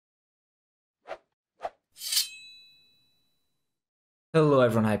Hello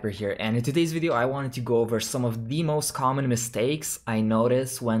everyone, Hyper here, and in today's video I wanted to go over some of the most common mistakes I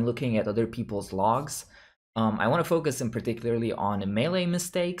notice when looking at other people's logs. I want to focus in particularly on melee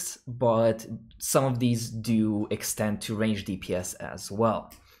mistakes, but some of these do extend to range DPS as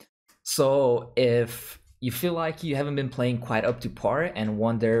well. So if you feel like you haven't been playing quite up to par and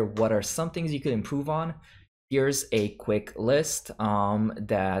wonder what are some things you could improve on, here's a quick list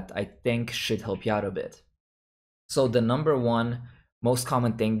that I think should help you out a bit. So the number one most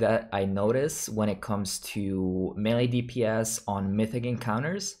common thing that I notice when it comes to melee DPS on Mythic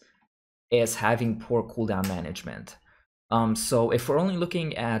encounters is having poor cooldown management. So if we're only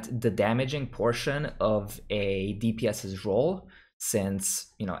looking at the damaging portion of a DPS's role,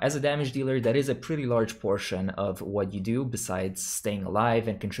 since, as a damage dealer, that is a pretty large portion of what you do besides staying alive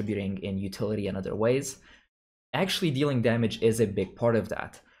and contributing in utility and other ways, actually dealing damage is a big part of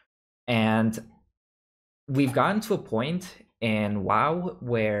that. And we've gotten to a point in WoW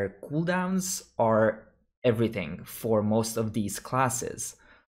where cooldowns are everything for most of these classes.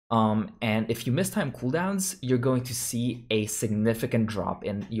 And if you mistime cooldowns, you're going to see a significant drop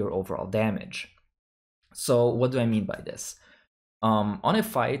in your overall damage. So what do I mean by this? On a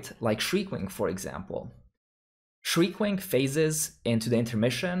fight like Shriekwing, for example, Shriekwing phases into the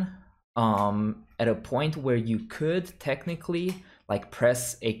intermission at a point where you could technically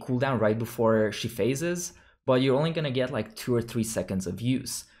press a cooldown right before she phases, but you're only going to get like 2 or 3 seconds of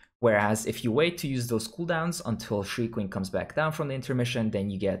use. Whereas if you wait to use those cooldowns until Shriekwing comes back down from the intermission,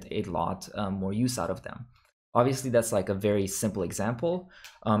 then you get a lot more use out of them. Obviously, that's like a very simple example.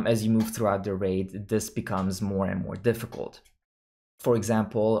 As you move throughout the raid, this becomes more and more difficult. For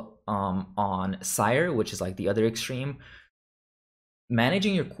example, on Sire, which is like the other extreme,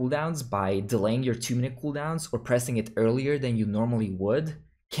 managing your cooldowns by delaying your 2-minute cooldowns or pressing it earlier than you normally would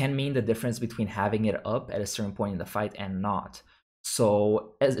can mean the difference between having it up at a certain point in the fight and not.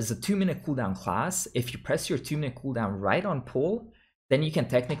 So as a 2-minute cooldown class, if you press your 2-minute cooldown right on pull, then you can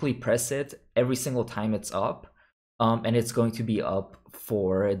technically press it every single time it's up, and it's going to be up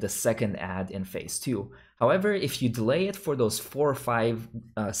for the second add in phase 2. However, if you delay it for those 4 or 5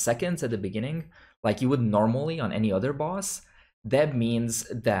 seconds at the beginning, like you would normally on any other boss, that means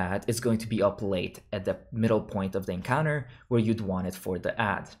that it's going to be up late at the middle point of the encounter where you'd want it for the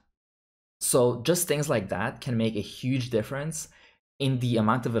add. So just things like that can make a huge difference in the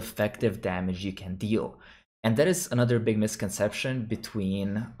amount of effective damage you can deal. And that is another big misconception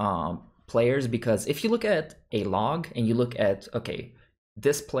between players, because if you look at a log and you look at, okay,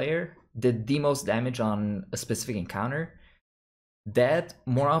 this player did the most damage on a specific encounter, that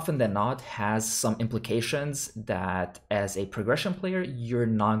more often than not has some implications that as a progression player, you're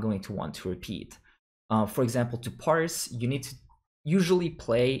not going to want to repeat. For example, to parse, you need to usually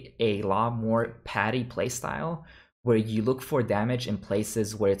play a lot more patty playstyle where you look for damage in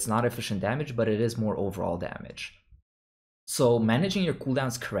places where it's not efficient damage, but it is more overall damage. So managing your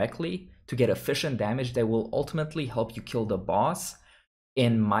cooldowns correctly to get efficient damage that will ultimately help you kill the boss,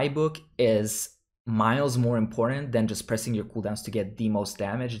 in my book, is miles more important than just pressing your cooldowns to get the most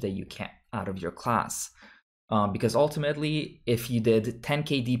damage that you can out of your class. Because ultimately, if you did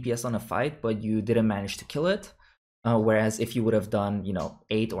 10k DPS on a fight, but you didn't manage to kill it, whereas if you would have done,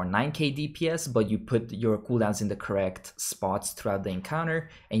 8 or 9k DPS, but you put your cooldowns in the correct spots throughout the encounter,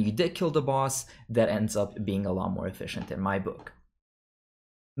 and you did kill the boss, that ends up being a lot more efficient in my book.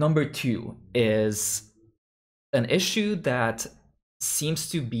 Number 2 is an issue that seems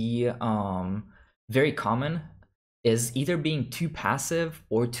to be very common, is either being too passive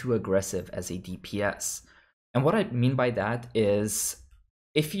or too aggressive as a DPS. And what I mean by that is,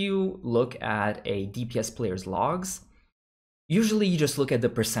 if you look at a DPS player's logs, usually you just look at the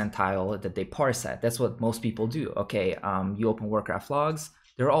percentile that they parse at. That's what most people do. Okay, you open Warcraft logs,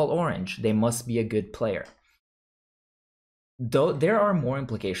 they're all orange. They must be a good player. Though there are more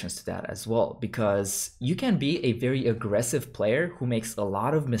implications to that as well, because you can be a very aggressive player who makes a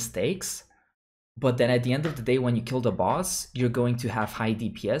lot of mistakes, but then at the end of the day, when you kill the boss, you're going to have high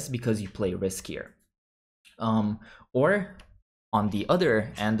DPS because you play riskier. Or on the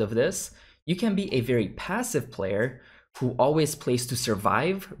other end of this, you can be a very passive player who always plays to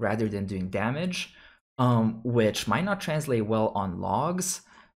survive rather than doing damage, which might not translate well on logs,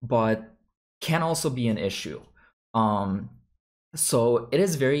 but can also be an issue. So it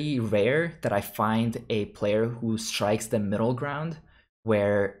is very rare that I find a player who strikes the middle ground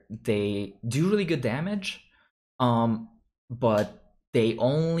where they do really good damage, but they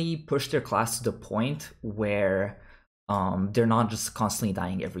only push their class to the point where they're not just constantly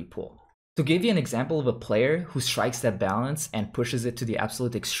dying every pull. To give you an example of a player who strikes that balance and pushes it to the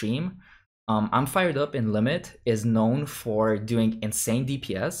absolute extreme, I'm Fired Up in Limit is known for doing insane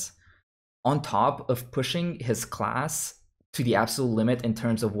DPS on top of pushing his class to the absolute limit in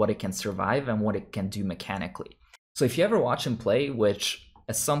terms of what it can survive and what it can do mechanically. So if you ever watch him play, which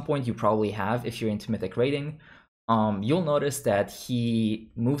at some point you probably have if you're into Mythic raiding, you'll notice that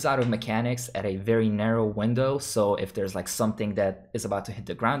he moves out of mechanics at a very narrow window. So if there's like something that is about to hit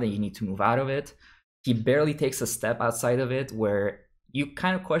the ground and you need to move out of it, he barely takes a step outside of it where you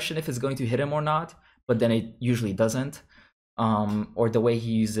kind of question if it's going to hit him or not, but then it usually doesn't. Or the way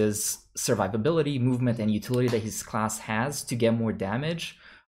he uses survivability, movement, and utility that his class has to get more damage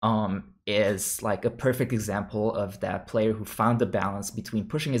is like a perfect example of that player who found the balance between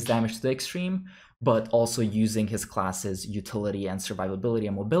pushing his damage to the extreme, but also using his class's utility and survivability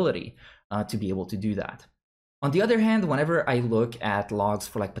and mobility to be able to do that. On the other hand, whenever I look at logs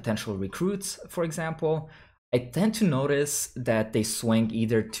for like potential recruits, for example, I tend to notice that they swing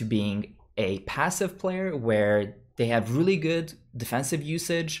either to being a passive player where they have really good defensive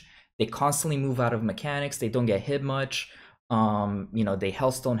usage, they constantly move out of mechanics, they don't get hit much, they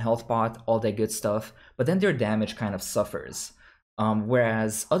Hellstone, Health Pot, all that good stuff, but then their damage kind of suffers.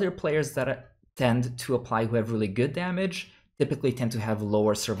 Whereas other players that tend to apply who have really good damage typically tend to have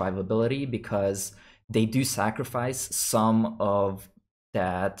lower survivability because they do sacrifice some of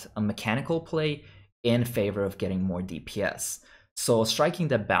that mechanical play in favor of getting more DPS. So striking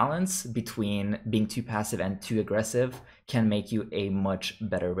the balance between being too passive and too aggressive can make you a much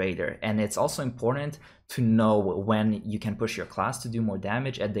better raider. And it's also important to know when you can push your class to do more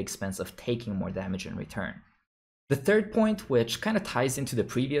damage at the expense of taking more damage in return. The third point, which kind of ties into the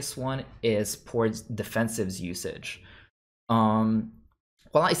previous one, is poor defensives usage. While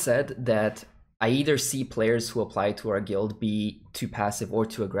I said that I either see players who apply to our guild be too passive or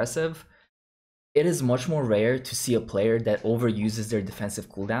too aggressive, it is much more rare to see a player that overuses their defensive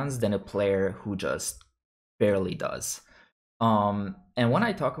cooldowns than a player who just barely does. And when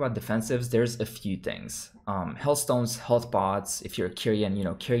I talk about defensives, there's a few things. Hellstones, health pots, if you're a Kyrian,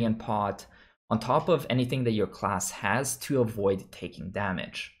 Kyrian pot, on top of anything that your class has to avoid taking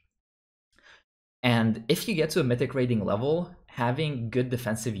damage. And if you get to a Mythic raiding level, having good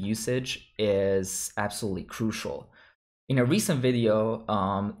defensive usage is absolutely crucial. In a recent video,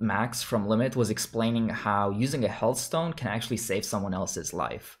 Max from Limit was explaining how using a Healthstone can actually save someone else's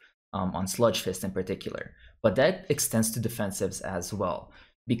life, on Sludge Fist in particular. But that extends to defensives as well.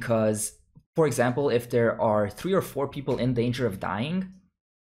 Because, for example, if there are 3 or 4 people in danger of dying,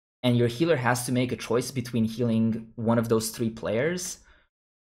 and your healer has to make a choice between healing one of those 3 players,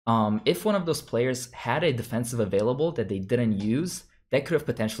 if one of those players had a defensive available that they didn't use, that could have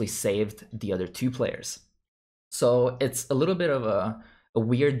potentially saved the other 2 players. So it's a little bit of a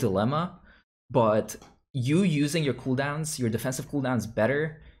weird dilemma, but you using your cooldowns, your defensive cooldowns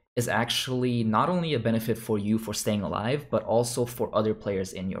better is actually not only a benefit for you for staying alive, but also for other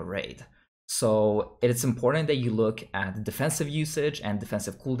players in your raid. So it's important that you look at defensive usage and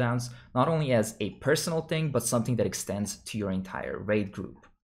defensive cooldowns, not only as a personal thing, but something that extends to your entire raid group.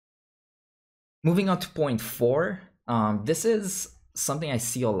 Moving on to point 4, this is something I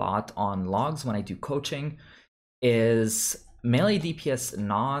see a lot on logs when I do coaching, is melee DPS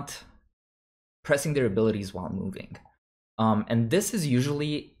not pressing their abilities while moving. And this is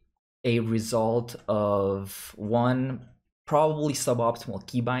usually a result of, 1, probably suboptimal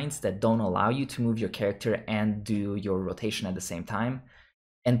keybinds that don't allow you to move your character and do your rotation at the same time.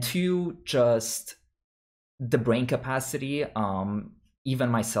 And 2, just the brain capacity, even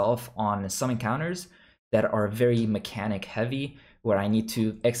myself on some encounters that are very mechanic heavy, where I need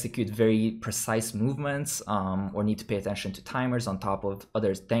to execute very precise movements or need to pay attention to timers on top of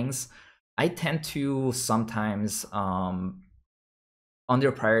other things, I tend to sometimes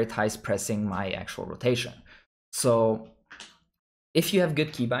under prioritize pressing my actual rotation. So if you have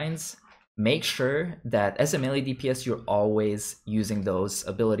good keybinds, make sure that as a melee DPS, you're always using those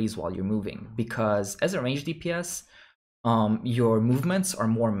abilities while you're moving, because as a range DPS, your movements are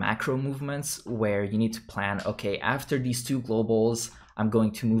more macro movements where you need to plan, okay, after these 2 globals, I'm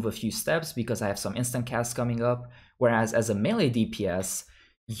going to move a few steps because I have some instant casts coming up. Whereas as a melee DPS,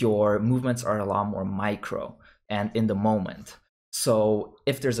 your movements are a lot more micro and in the moment. So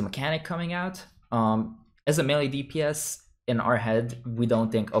if there's a mechanic coming out, as a melee DPS, in our head, we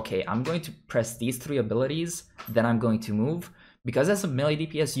don't think, okay, I'm going to press these 3 abilities, then I'm going to move. Because as a melee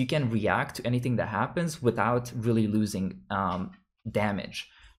DPS, you can react to anything that happens without really losing damage,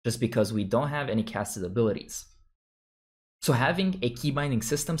 just because we don't have any casted abilities. So having a keybinding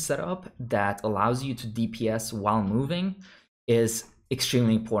system set up that allows you to DPS while moving is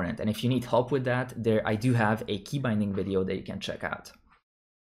extremely important. And if you need help with that, I do have a keybinding video that you can check out.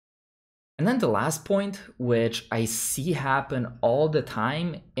 And then the last point, which I see happen all the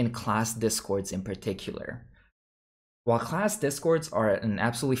time in class discords in particular. While class discords are an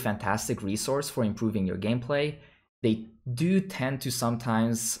absolutely fantastic resource for improving your gameplay, they do tend to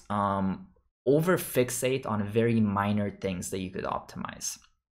sometimes over-fixate on very minor things that you could optimize.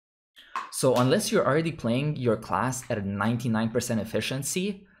 So unless you're already playing your class at a 99%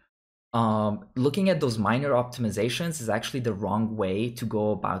 efficiency, looking at those minor optimizations is actually the wrong way to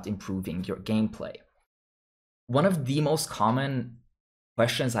go about improving your gameplay. One of the most common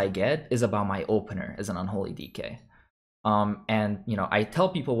questions I get is about my opener as an Unholy DK. And I tell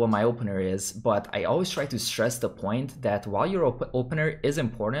people what my opener is, but I always try to stress the point that while your opener is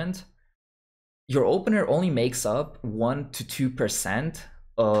important, your opener only makes up 1 to 2%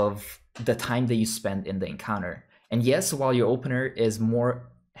 of the time that you spend in the encounter. And yes, while your opener is more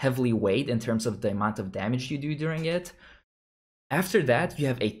heavily weighed in terms of the amount of damage you do during it, after that, you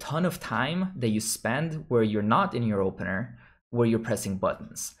have a ton of time that you spend where you're not in your opener, where you're pressing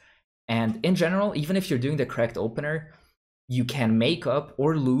buttons. And in general, even if you're doing the correct opener, you can make up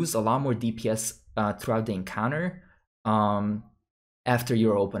or lose a lot more DPS throughout the encounter after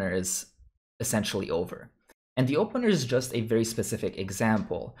your opener is essentially over. And the opener is just a very specific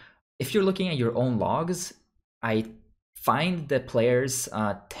example. If you're looking at your own logs, I find that players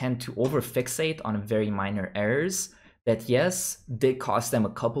tend to over-fixate on very minor errors that, yes, did cost them a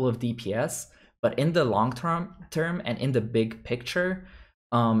couple of DPS, but in the long term and in the big picture,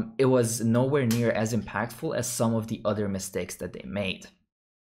 it was nowhere near as impactful as some of the other mistakes that they made.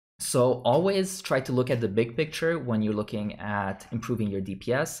 So always try to look at the big picture when you're looking at improving your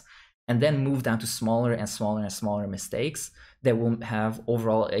DPS, and then move down to smaller and smaller and smaller mistakes that will have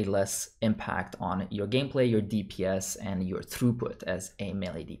overall a less impact on your gameplay, your DPS, and your throughput as a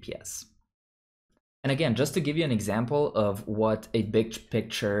melee DPS. And again, just to give you an example of what a big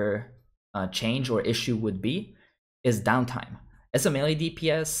picture change or issue would be, is downtime. As a melee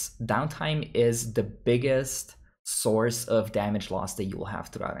DPS, downtime is the biggest source of damage loss that you will have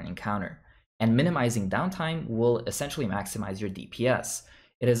throughout an encounter. And minimizing downtime will essentially maximize your DPS.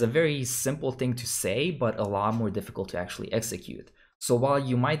 It is a very simple thing to say, but a lot more difficult to actually execute. So while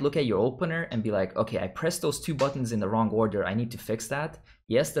you might look at your opener and be like, okay, I pressed those 2 buttons in the wrong order, I need to fix that.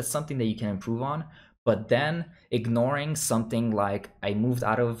 Yes, that's something that you can improve on, but then ignoring something like I moved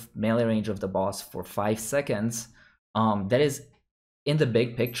out of melee range of the boss for 5 seconds, that is, in the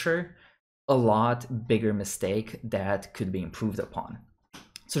big picture, a lot bigger mistake that could be improved upon.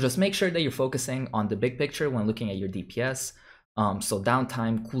 So just make sure that you're focusing on the big picture when looking at your DPS. So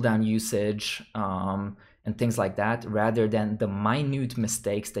downtime, cooldown usage, and things like that, rather than the minute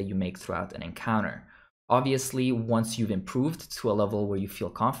mistakes that you make throughout an encounter. Obviously, once you've improved to a level where you feel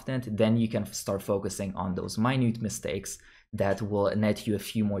confident, then you can start focusing on those minute mistakes that will net you a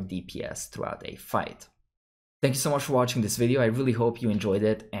few more DPS throughout a fight. Thank you so much for watching this video. I really hope you enjoyed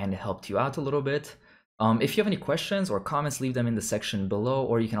it and it helped you out a little bit. If you have any questions or comments, leave them in the section below,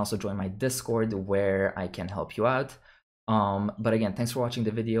 or you can also join my Discord where I can help you out. But again, thanks for watching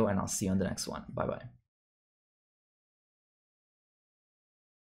the video, and I'll see you on the next one. Bye bye.